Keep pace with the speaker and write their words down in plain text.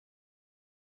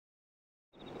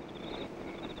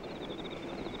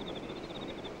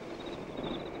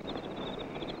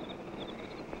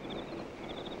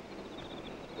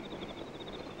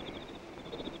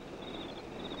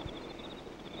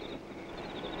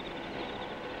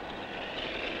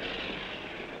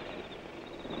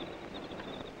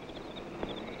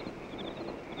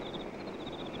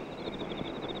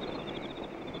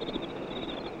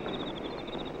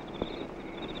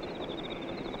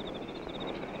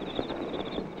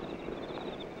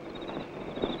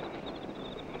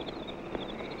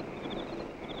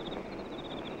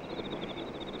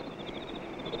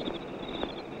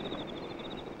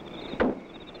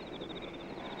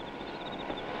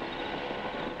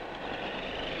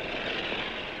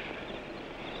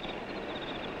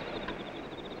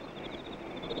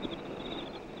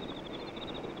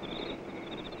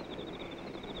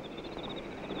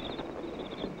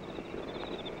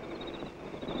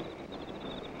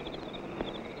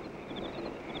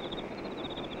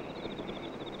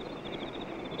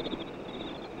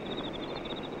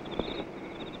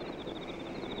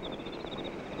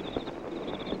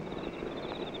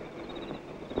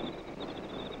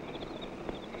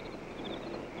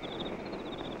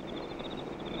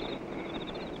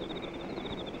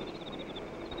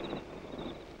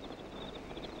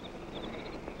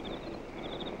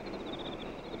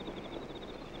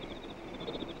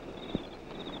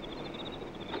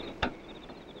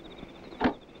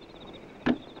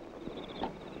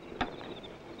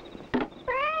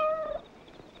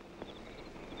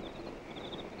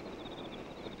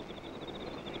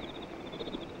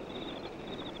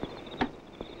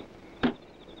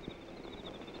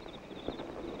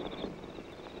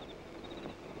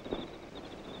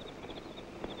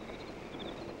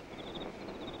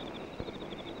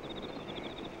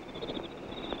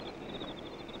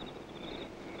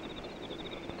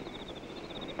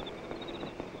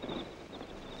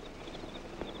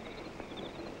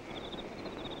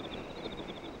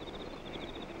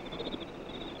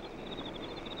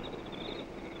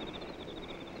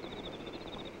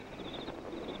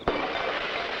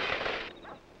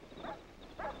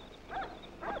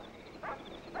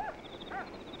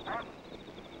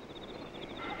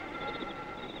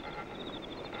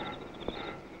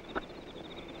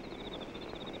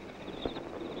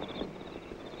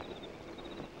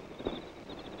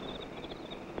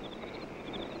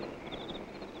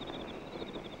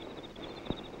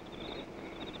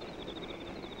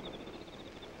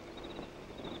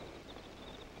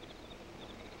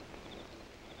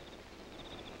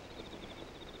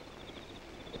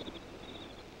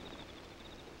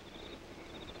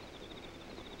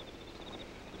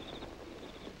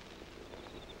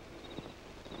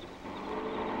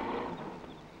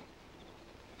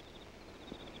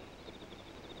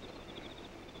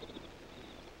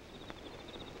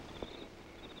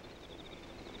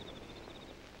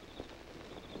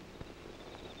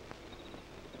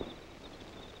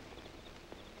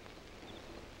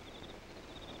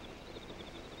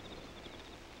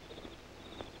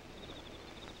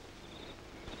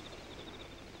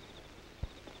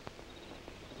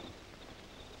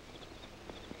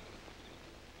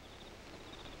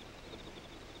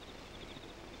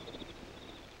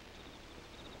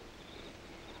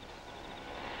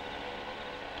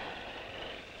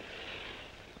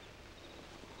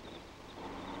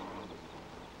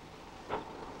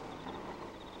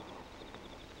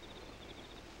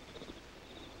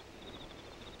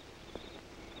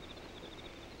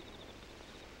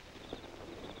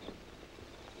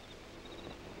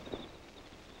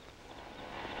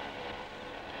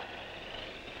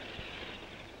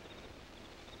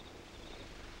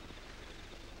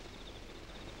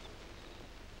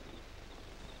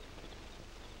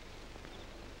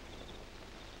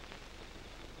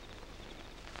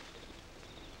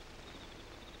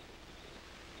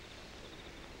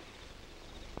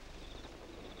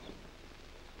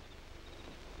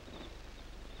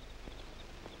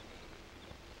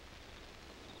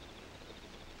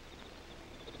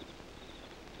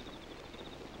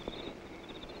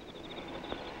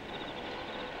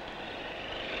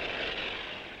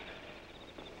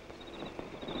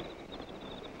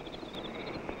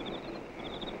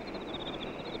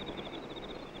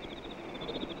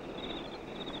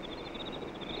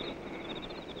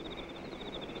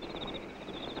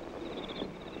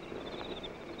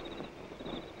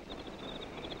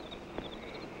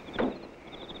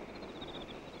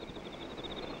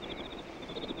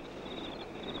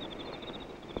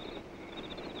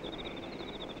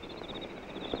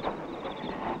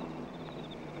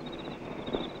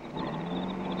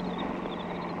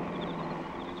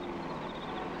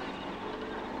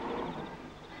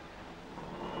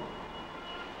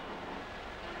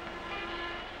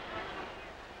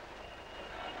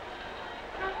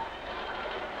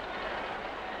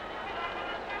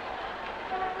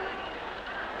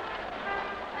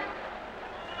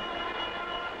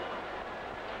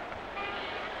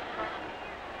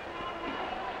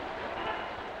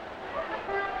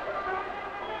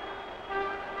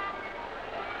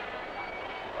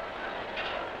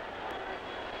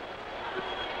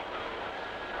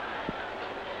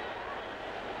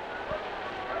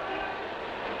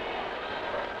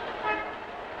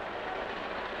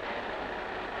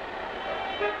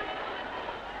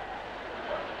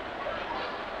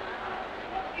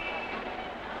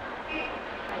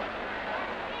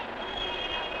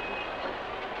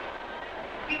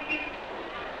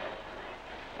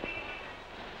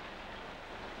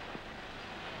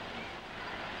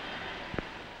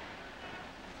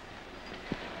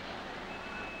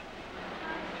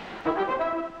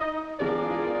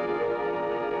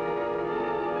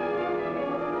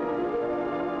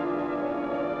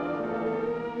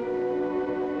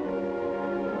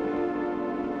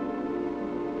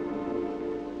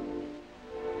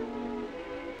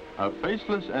A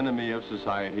faceless enemy of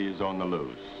society is on the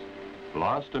loose,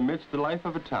 lost amidst the life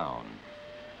of a town.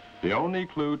 The only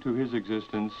clue to his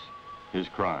existence is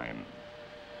crime.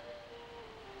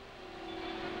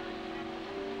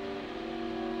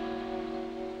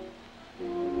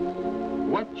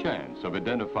 What chance of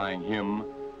identifying him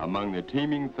among the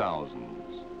teeming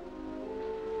thousands?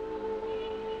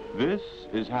 This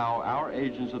is how our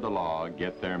agents of the law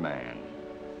get their man.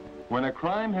 When a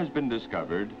crime has been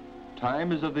discovered,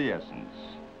 time is of the essence.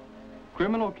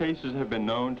 Criminal cases have been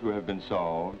known to have been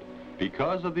solved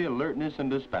because of the alertness and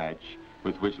dispatch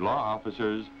with which law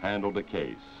officers handle the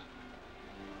case.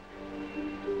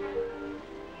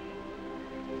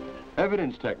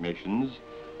 Evidence technicians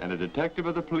and a detective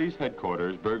of the police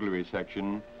headquarters burglary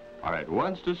section are at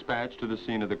once dispatched to the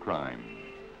scene of the crime.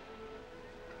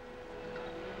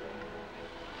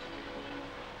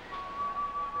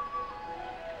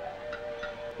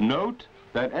 Note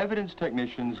that evidence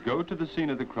technicians go to the scene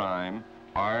of the crime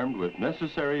armed with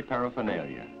necessary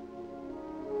paraphernalia.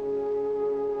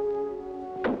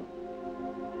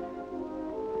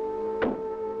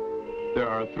 There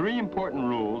are 3 important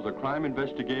rules a crime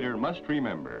investigator must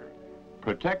remember: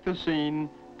 protect the scene,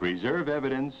 preserve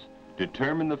evidence,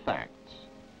 determine the facts.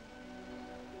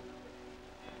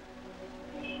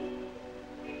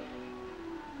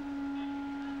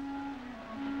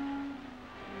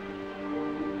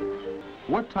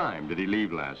 What time did he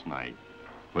leave last night?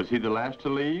 Was he the last to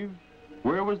leave?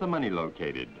 Where was the money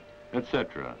located?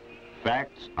 Etc.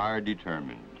 Facts are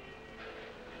determined.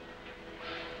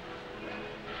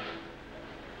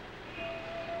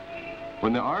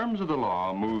 When the arms of the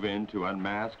law move in to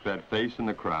unmask that face in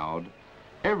the crowd,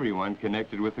 everyone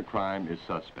connected with the crime is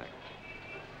suspect.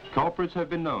 Culprits have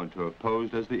been known to have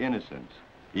posed as the innocent,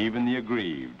 even the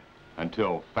aggrieved,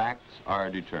 until facts are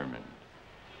determined.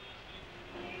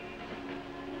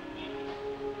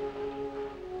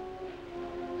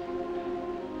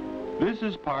 This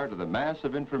is part of the mass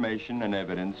of information and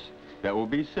evidence that will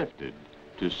be sifted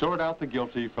to sort out the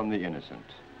guilty from the innocent.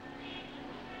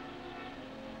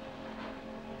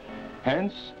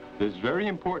 Hence, this very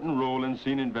important rule in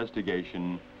scene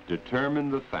investigation: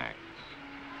 determine the facts.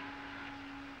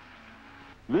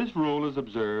 This rule is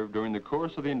observed during the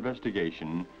course of the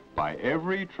investigation by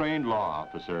every trained law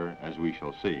officer, as we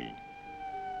shall see.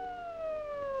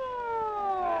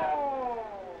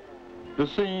 The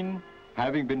scene,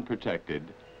 having been protected,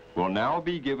 will now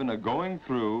be given a going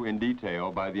through in detail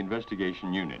by the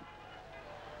investigation unit.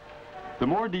 The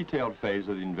more detailed phase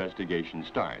of the investigation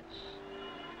starts.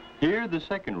 Here, the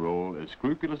second rule is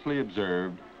scrupulously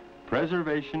observed: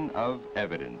 preservation of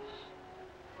evidence.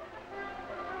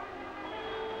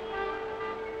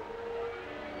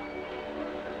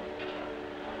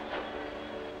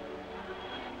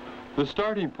 The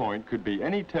starting point could be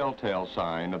any telltale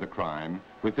sign of the crime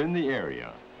within the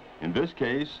area. In this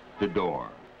case, the door.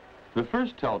 The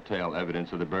first telltale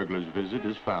evidence of the burglar's visit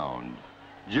is found: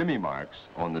 jimmy marks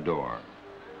on the door.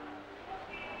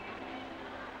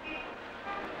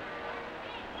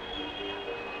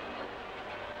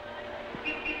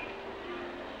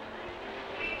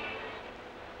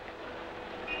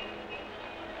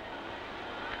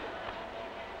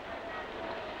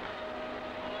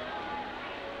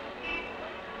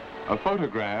 A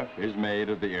photograph is made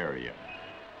of the area.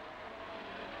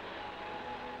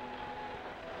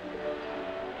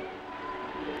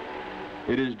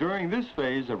 It is during this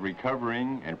phase of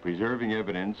recovering and preserving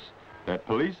evidence that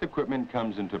police equipment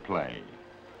comes into play.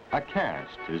 A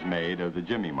cast is made of the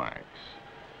jimmy marks,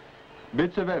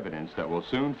 bits of evidence that will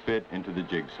soon fit into the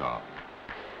jigsaw.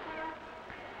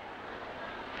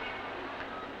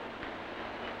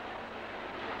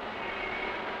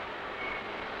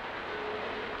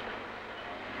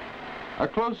 A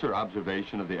closer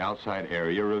observation of the outside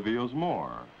area reveals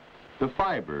more: the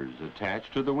fibers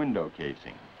attached to the window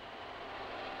casing.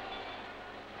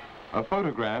 A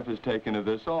photograph is taken of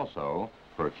this also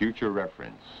for future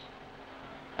reference.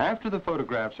 After the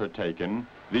photographs are taken,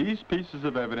 these pieces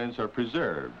of evidence are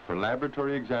preserved for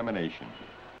laboratory examination.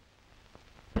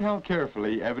 How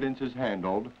carefully evidence is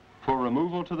handled for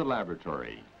removal to the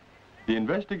laboratory. The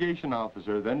investigation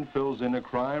officer then fills in a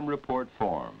crime report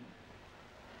form.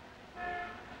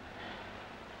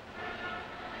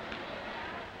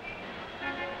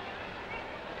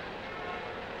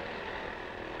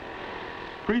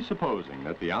 Presupposing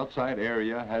that the outside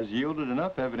area has yielded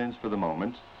enough evidence for the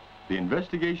moment, the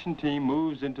investigation team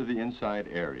moves into the inside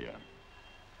area.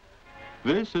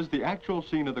 This is the actual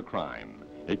scene of the crime.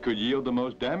 It could yield the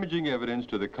most damaging evidence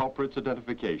to the culprit's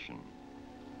identification.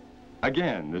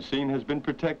 Again, the scene has been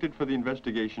protected for the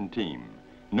investigation team.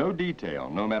 No detail,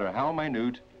 no matter how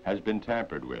minute, has been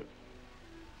tampered with.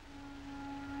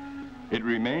 It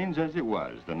remains as it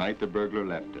was the night the burglar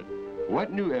left it.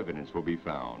 What new evidence will be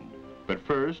found? But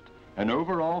first, an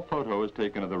overall photo is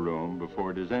taken of the room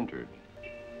before it is entered.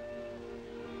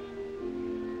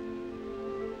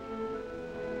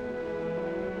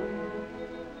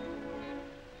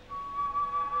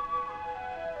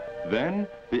 Then,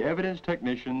 the evidence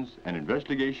technicians and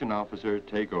investigation officer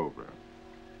take over.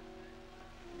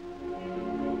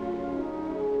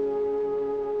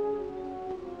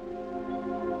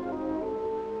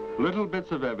 Little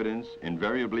bits of evidence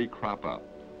invariably crop up.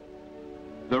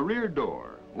 The rear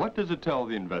door, what does it tell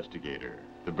the investigator?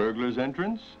 The burglar's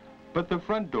entrance? But the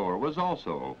front door was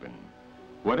also open.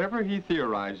 Whatever he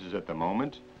theorizes at the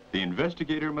moment, the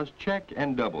investigator must check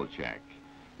and double check.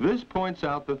 This points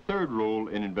out the third rule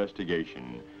in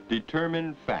investigation: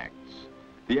 determine facts.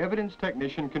 The evidence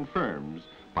technician confirms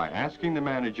by asking the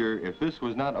manager if this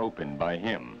was not opened by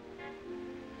him.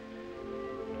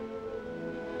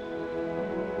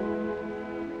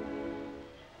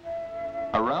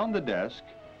 Around the desk,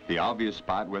 the obvious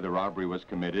spot where the robbery was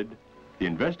committed, the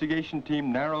investigation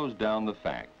team narrows down the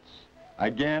facts.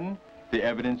 Again, the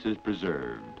evidence is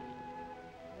preserved.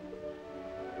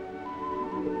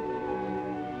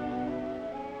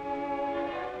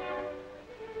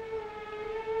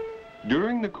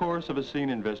 During the course of a scene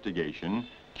investigation,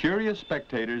 curious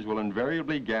spectators will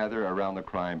invariably gather around the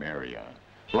crime area.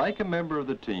 Like a member of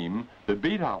the team, the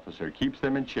beat officer keeps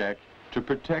them in check to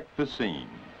protect the scene.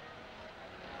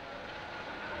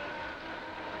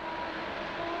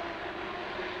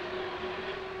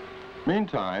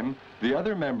 Meantime, the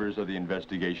other members of the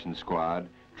investigation squad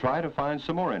try to find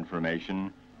some more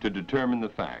information to determine the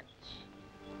facts.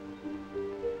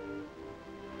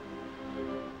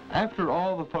 After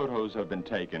all the photos have been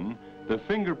taken, the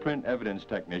fingerprint evidence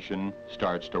technician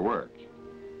starts to work.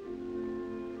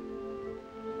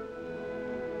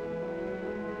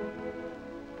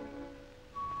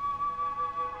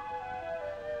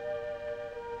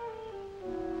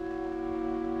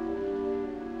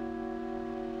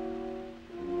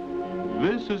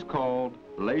 This is called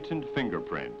latent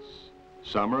fingerprints.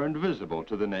 Some are invisible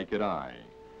to the naked eye.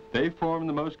 They form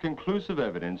the most conclusive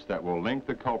evidence that will link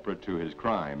the culprit to his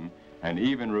crime and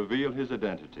even reveal his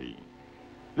identity.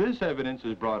 This evidence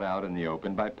is brought out in the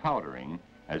open by powdering,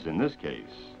 as in this case.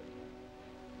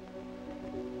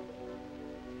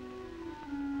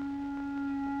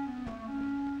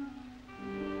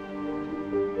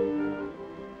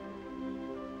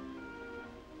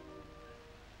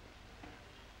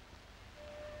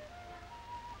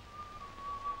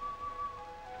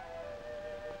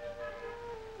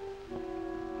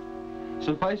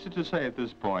 Suffice it to say at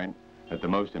this point that the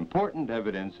most important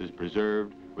evidence is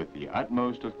preserved with the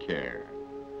utmost of care.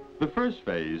 The first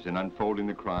phase in unfolding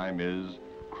the crime is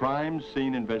crime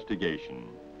scene investigation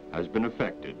has been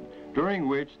effected, during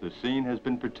which the scene has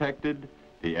been protected,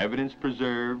 the evidence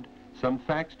preserved, some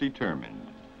facts determined.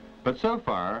 But so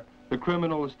far, the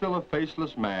criminal is still a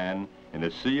faceless man in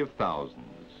a sea of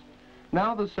thousands.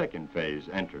 Now the second phase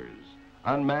enters,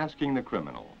 unmasking the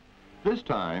criminal. This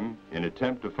time, in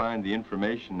attempt to find the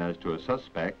information as to a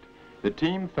suspect, the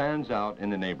team fans out in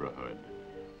the neighborhood.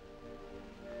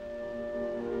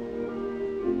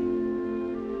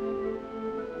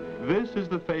 This is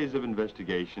the phase of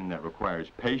investigation that requires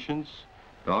patience,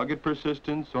 dogged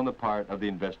persistence on the part of the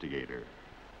investigator.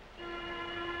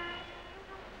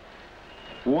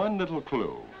 One little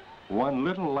clue, one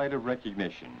little light of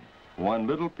recognition, one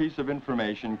little piece of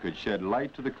information could shed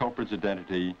light to the culprit's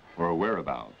identity or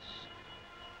whereabouts.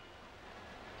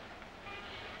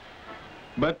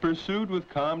 But pursued with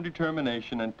calm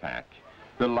determination and tact,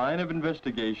 the line of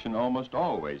investigation almost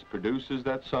always produces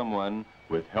that someone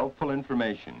with helpful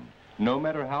information, no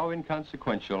matter how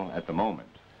inconsequential at the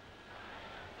moment.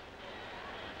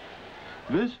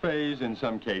 This phase, in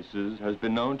some cases, has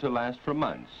been known to last for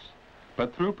months,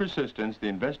 but through persistence, the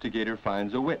investigator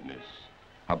finds a witness.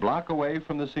 A block away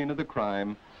from the scene of the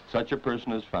crime, such a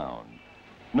person is found.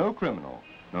 No criminal,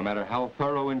 no matter how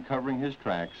thorough in covering his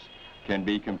tracks, can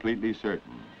be completely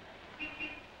certain.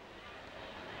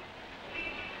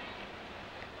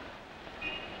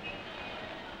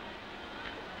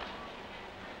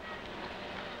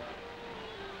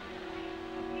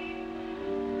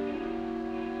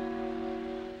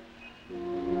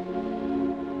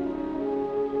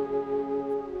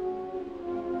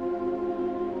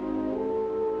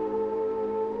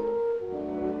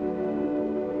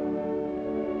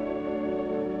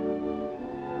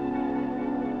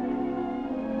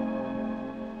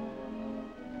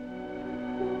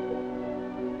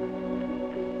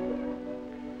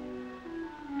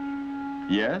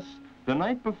 Yes, the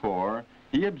night before,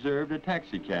 he observed a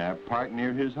taxi cab parked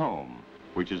near his home,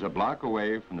 which is a block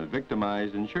away from the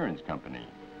victimized insurance company.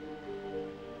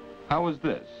 How was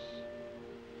this?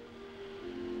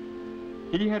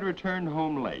 He had returned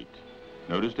home late,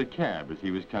 noticed a cab as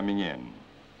he was coming in.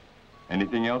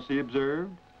 Anything else he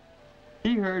observed?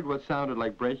 He heard what sounded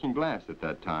like breaking glass at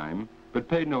that time, but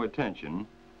paid no attention,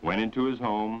 went into his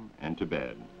home and to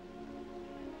bed.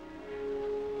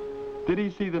 Did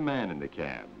he see the man in the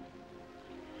cab?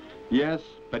 Yes,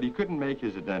 but he couldn't make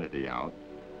his identity out,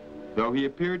 though he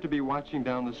appeared to be watching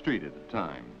down the street at the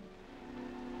time.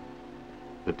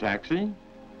 The taxi?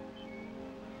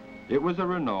 It was a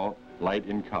Renault, light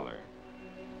in color.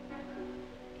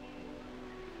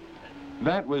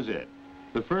 That was it,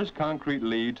 the first concrete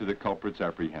lead to the culprit's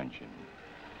apprehension.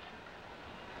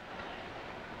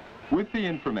 With the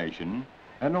information,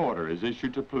 an order is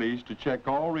issued to police to check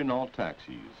all Renault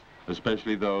taxis,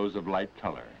 especially those of light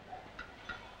color.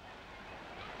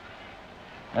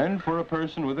 And for a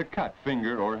person with a cut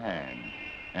finger or hand,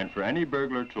 and for any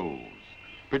burglar tools,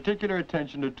 particular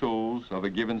attention to tools of a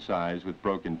given size with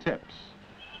broken tips.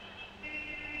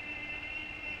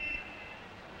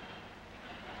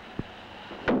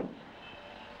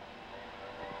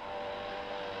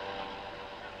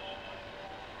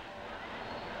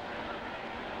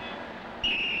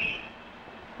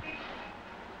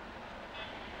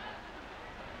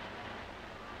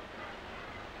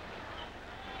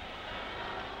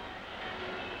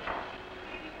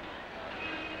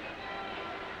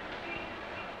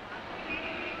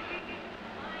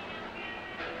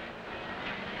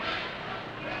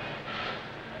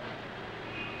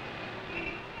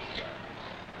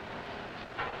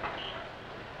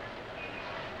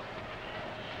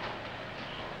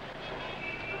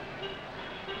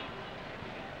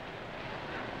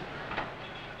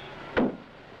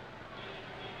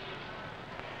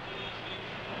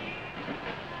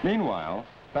 Meanwhile,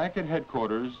 back at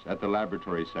headquarters at the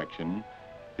laboratory section,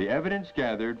 the evidence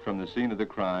gathered from the scene of the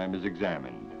crime is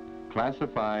examined,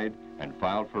 classified, and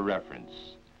filed for reference.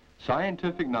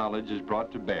 Scientific knowledge is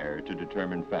brought to bear to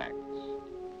determine facts.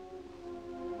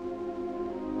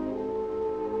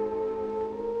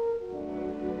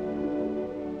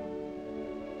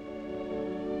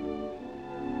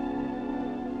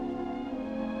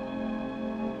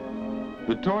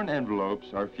 The torn envelopes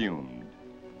are fumed.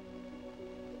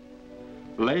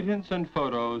 Latents and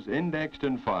photos indexed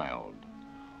and filed.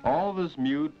 All this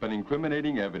mute but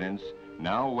incriminating evidence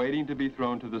now waiting to be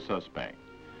thrown to the suspect.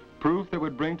 Proof that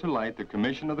would bring to light the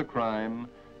commission of the crime,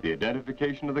 the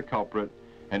identification of the culprit,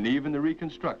 and even the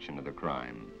reconstruction of the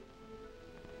crime.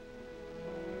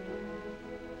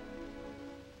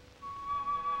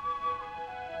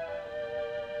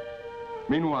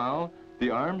 Meanwhile,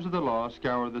 the arms of the law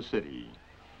scour the city,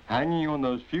 hanging on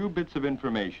those few bits of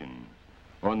information,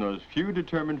 on those few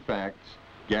determined facts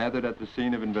gathered at the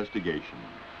scene of investigation.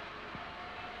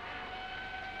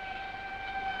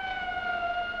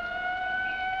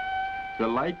 The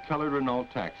light-colored Renault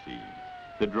taxi,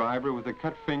 the driver with a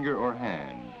cut finger or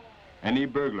hand, any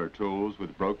burglar tools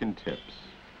with broken tips.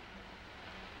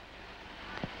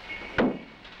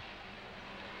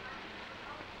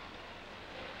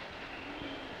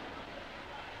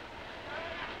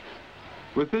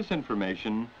 With this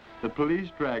information, the police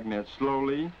dragnet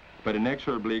slowly but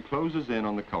inexorably closes in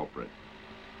on the culprit.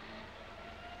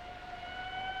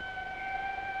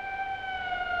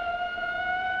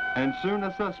 And soon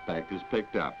a suspect is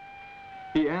picked up.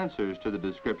 He answers to the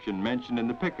description mentioned in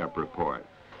the pickup report,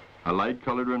 a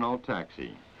light-colored Renault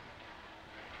taxi.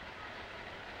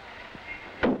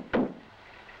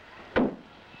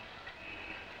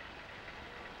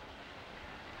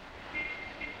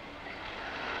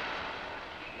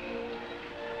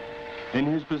 In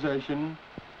his possession,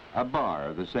 a bar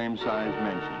of the same size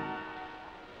mentioned.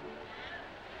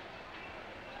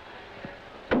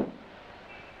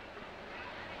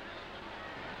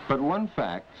 But one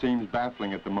fact seems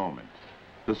baffling at the moment.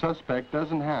 The suspect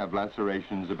doesn't have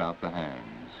lacerations about the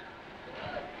hands.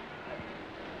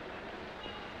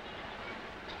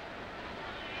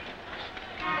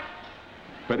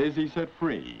 But is he set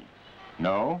free?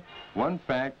 No, one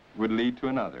fact would lead to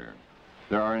another.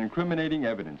 There are incriminating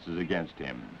evidences against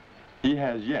him. He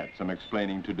has yet some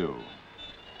explaining to do.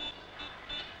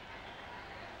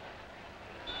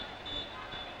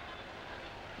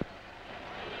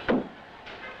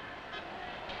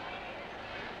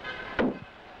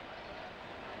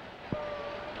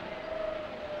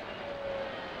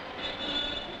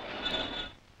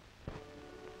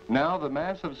 Now the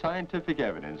mass of scientific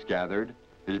evidence gathered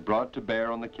is brought to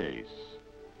bear on the case.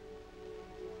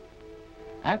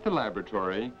 At the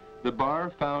laboratory, the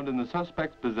bar found in the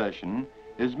suspect's possession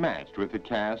is matched with the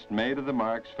cast made of the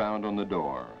marks found on the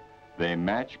door. They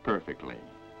match perfectly.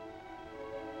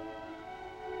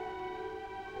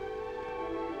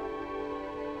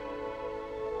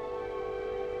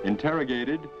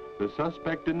 Interrogated, the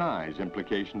suspect denies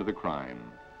implication of the crime.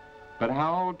 But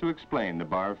how to explain the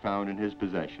bar found in his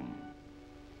possession?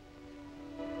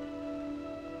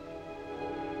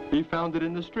 He found it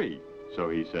in the street, so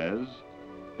he says.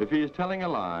 If he is telling a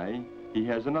lie, he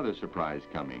has another surprise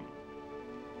coming.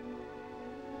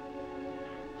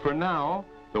 For now,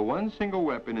 the one single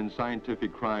weapon in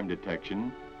scientific crime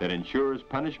detection that ensures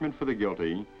punishment for the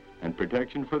guilty and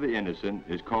protection for the innocent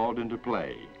is called into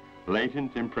play: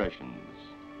 latent impressions.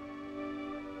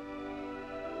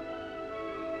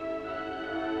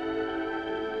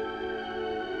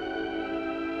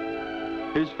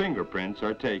 His fingerprints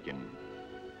are taken.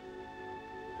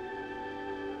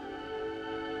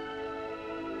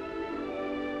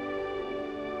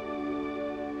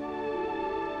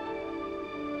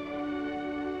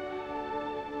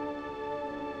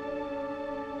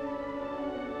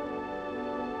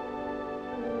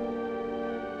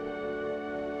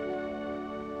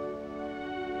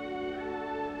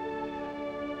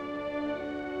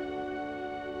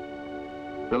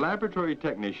 The laboratory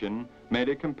technician made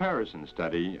a comparison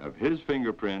study of his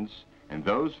fingerprints and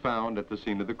those found at the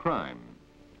scene of the crime.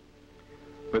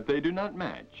 But they do not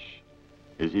match.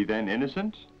 Is he then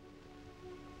innocent?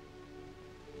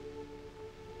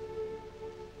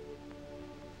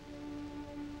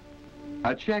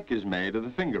 A check is made of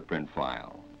the fingerprint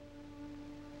file.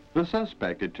 The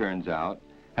suspect, it turns out,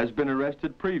 has been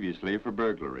arrested previously for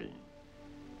burglary.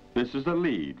 This is a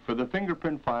lead, for the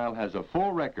fingerprint file has a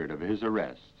full record of his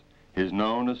arrest, his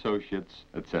known associates,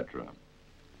 etc.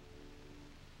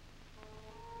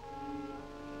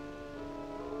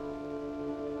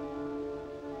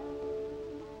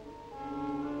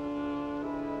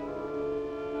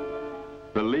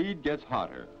 The lead gets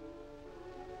hotter.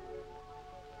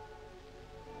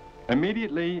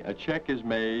 Immediately, a check is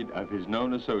made of his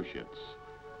known associates.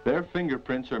 Their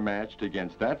fingerprints are matched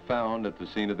against that found at the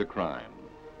scene of the crime.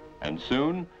 And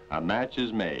soon, a match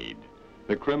is made.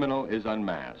 The criminal is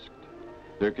unmasked.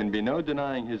 There can be no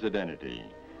denying his identity.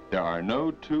 There are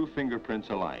no two fingerprints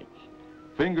alike.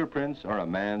 Fingerprints are a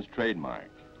man's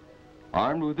trademark.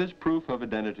 Armed with this proof of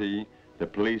identity, the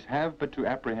police have but to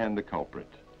apprehend the culprit.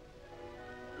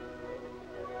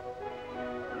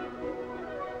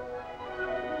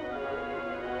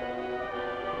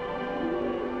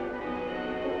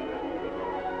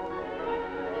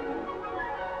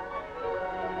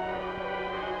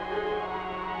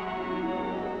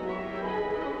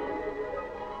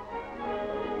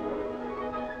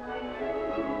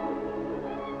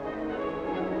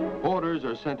 Orders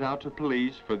are sent out to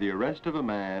police for the arrest of a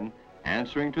man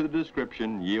answering to the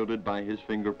description yielded by his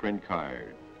fingerprint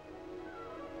card.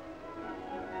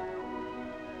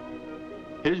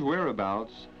 His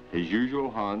whereabouts, his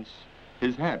usual haunts,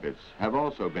 his habits have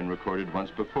also been recorded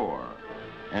once before,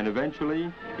 and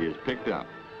eventually he is picked up.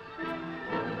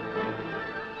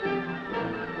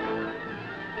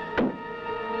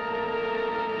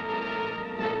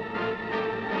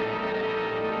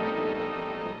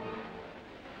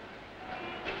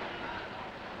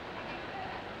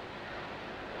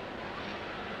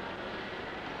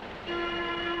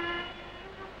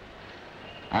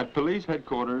 At police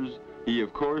headquarters, he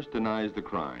of course denies the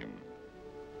crime.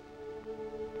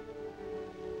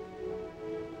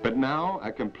 But now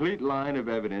a complete line of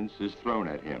evidence is thrown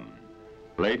at him.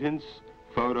 Latents,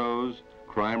 photos,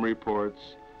 crime reports,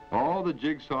 all the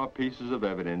jigsaw pieces of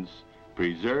evidence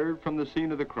preserved from the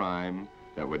scene of the crime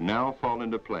that would now fall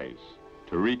into place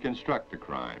to reconstruct the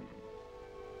crime.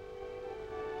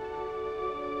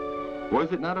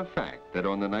 Was it not a fact that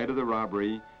on the night of the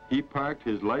robbery, he parked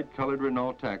his light-colored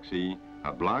Renault taxi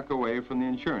a block away from the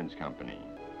insurance company?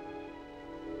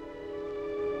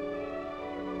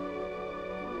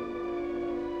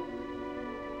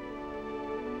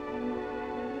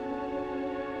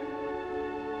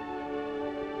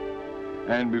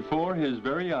 And before his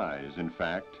very eyes, in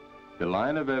fact, the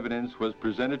line of evidence was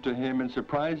presented to him in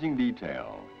surprising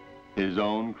detail: his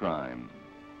own crime.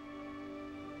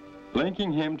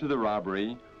 Linking him to the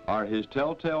robbery are his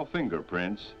telltale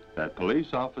fingerprints that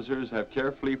police officers have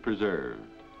carefully preserved.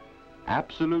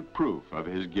 Absolute proof of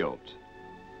his guilt.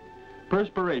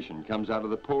 Perspiration comes out of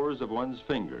the pores of one's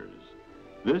fingers.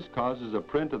 This causes a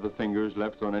print of the fingers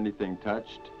left on anything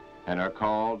touched and are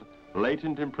called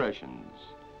latent impressions.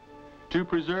 To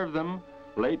preserve them,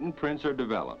 latent prints are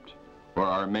developed or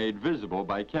are made visible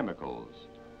by chemicals,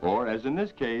 or as in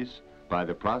this case, by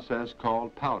the process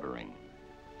called powdering.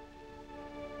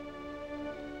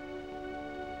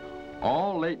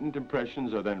 All latent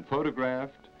impressions are then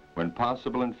photographed when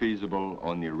possible and feasible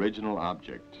on the original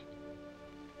object.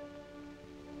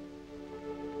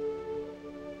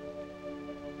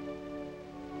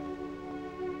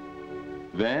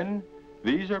 Then,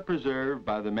 these are preserved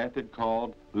by the method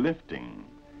called lifting.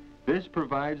 This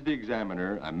provides the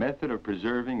examiner a method of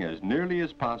preserving as nearly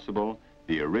as possible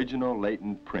the original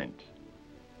latent print.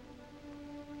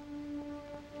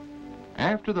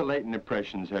 After the latent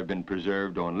impressions have been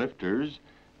preserved on lifters,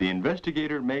 the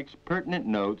investigator makes pertinent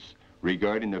notes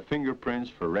regarding the fingerprints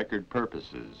for record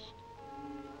purposes.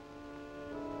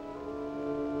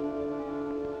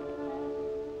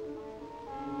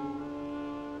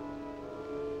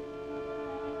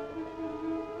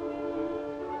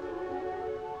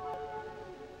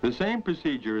 The same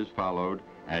procedure is followed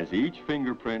as each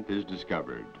fingerprint is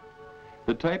discovered.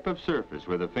 The type of surface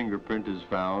where the fingerprint is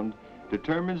found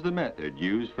determines the method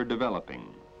used for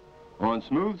developing. On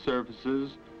smooth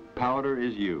surfaces, powder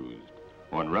is used.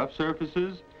 On rough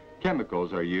surfaces,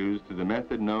 chemicals are used through the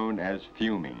method known as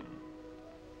fuming.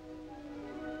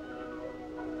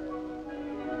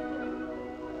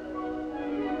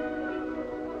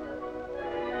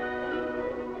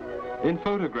 In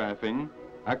photographing,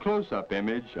 a close-up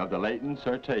image of the latents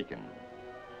are taken.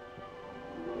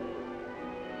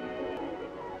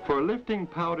 For lifting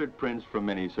powdered prints from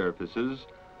many surfaces,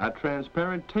 a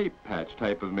transparent tape patch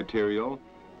type of material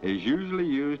is usually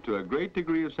used to a great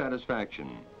degree of satisfaction.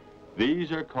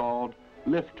 These are called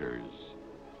lifters.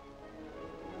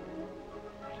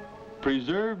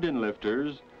 Preserved in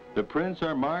lifters, the prints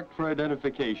are marked for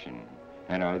identification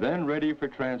and are then ready for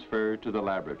transfer to the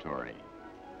laboratory.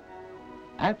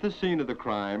 At the scene of the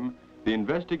crime, the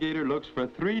investigator looks for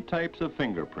 3 types of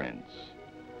fingerprints.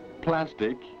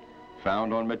 Plastic,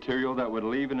 found on material that would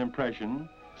leave an impression,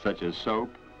 such as soap,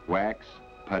 wax,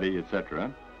 putty,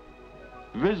 etc.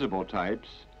 Visible types,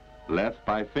 left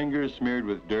by fingers smeared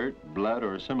with dirt, blood,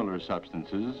 or similar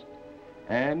substances.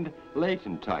 And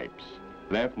latent types,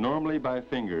 left normally by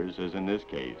fingers, as in this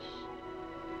case.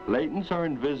 Latents are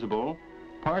invisible,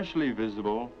 partially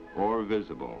visible, or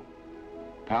visible.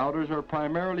 Powders are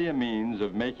primarily a means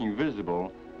of making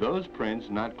visible those prints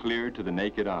not clear to the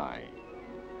naked eye.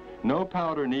 No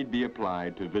powder need be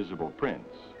applied to visible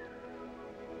prints.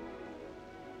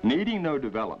 Needing no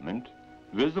development,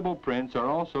 visible prints are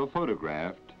also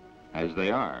photographed as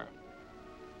they are.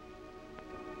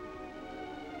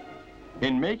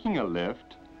 In making a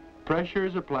lift, pressure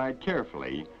is applied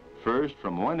carefully, first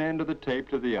from one end of the tape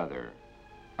to the other.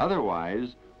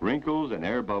 Otherwise, wrinkles and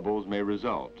air bubbles may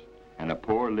result, and a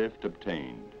poor lift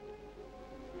obtained.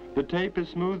 The tape is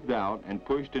smoothed out and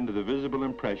pushed into the visible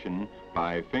impression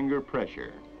by finger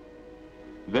pressure.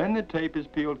 Then the tape is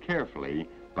peeled carefully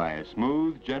by a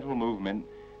smooth, gentle movement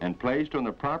and placed on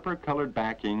the proper colored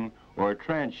backing or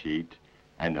transheet,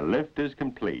 and the lift is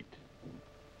complete.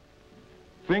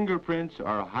 Fingerprints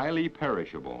are highly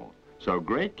perishable, so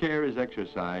great care is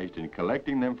exercised in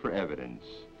collecting them for evidence.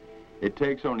 It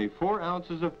takes only 4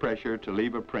 ounces of pressure to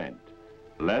leave a print,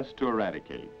 less to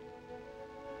eradicate.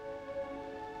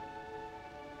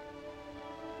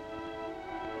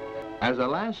 As a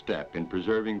last step in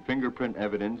preserving fingerprint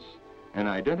evidence, an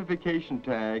identification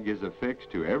tag is affixed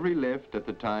to every lift at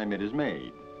the time it is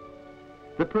made.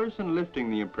 The person lifting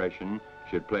the impression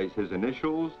should place his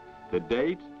initials, the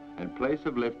date, and place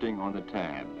of lifting on the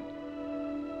tab.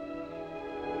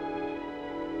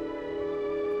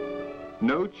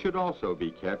 Notes should also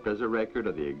be kept as a record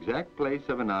of the exact place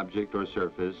of an object or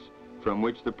surface from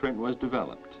which the print was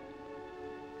developed.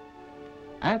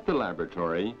 At the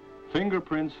laboratory,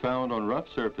 fingerprints found on rough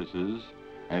surfaces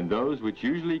and those which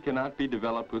usually cannot be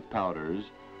developed with powders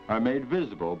are made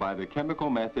visible by the chemical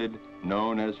method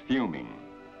known as fuming.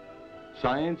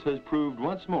 Science has proved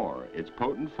once more its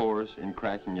potent force in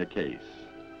cracking a case.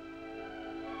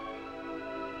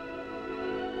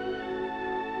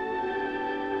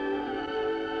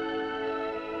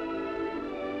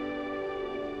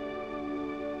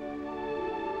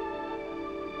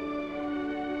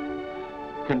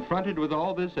 Confronted with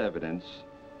all this evidence,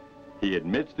 he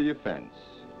admits the offense.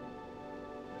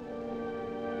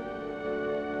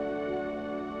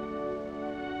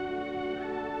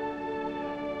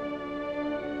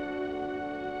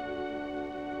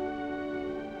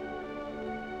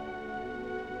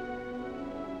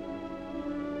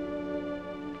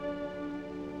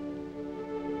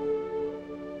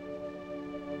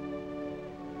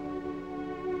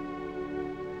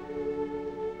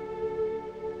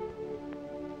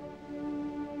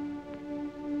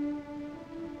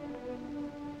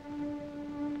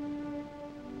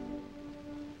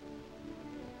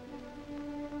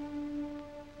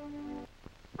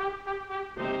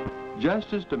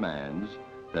 Justice demands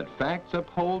that facts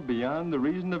uphold beyond the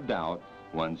reason of doubt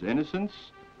one's innocence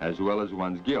as well as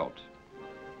one's guilt.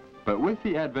 But with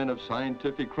the advent of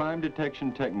scientific crime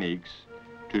detection techniques,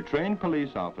 to trained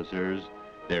police officers,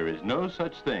 there is no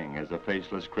such thing as a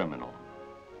faceless criminal.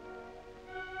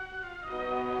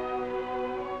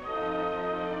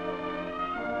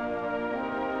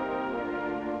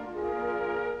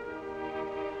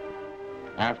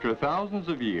 After thousands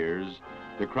of years,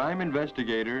 the crime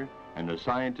investigator and the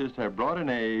scientist have brought an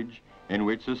age in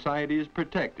which society is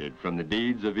protected from the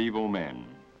deeds of evil men.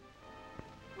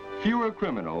 Fewer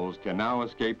criminals can now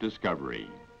escape discovery.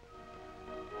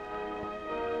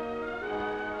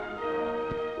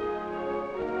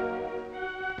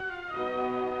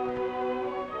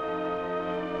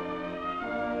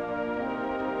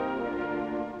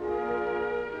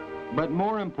 But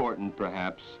more important,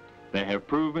 perhaps, they have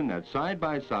proven that side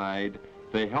by side,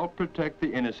 they help protect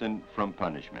the innocent from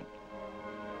punishment.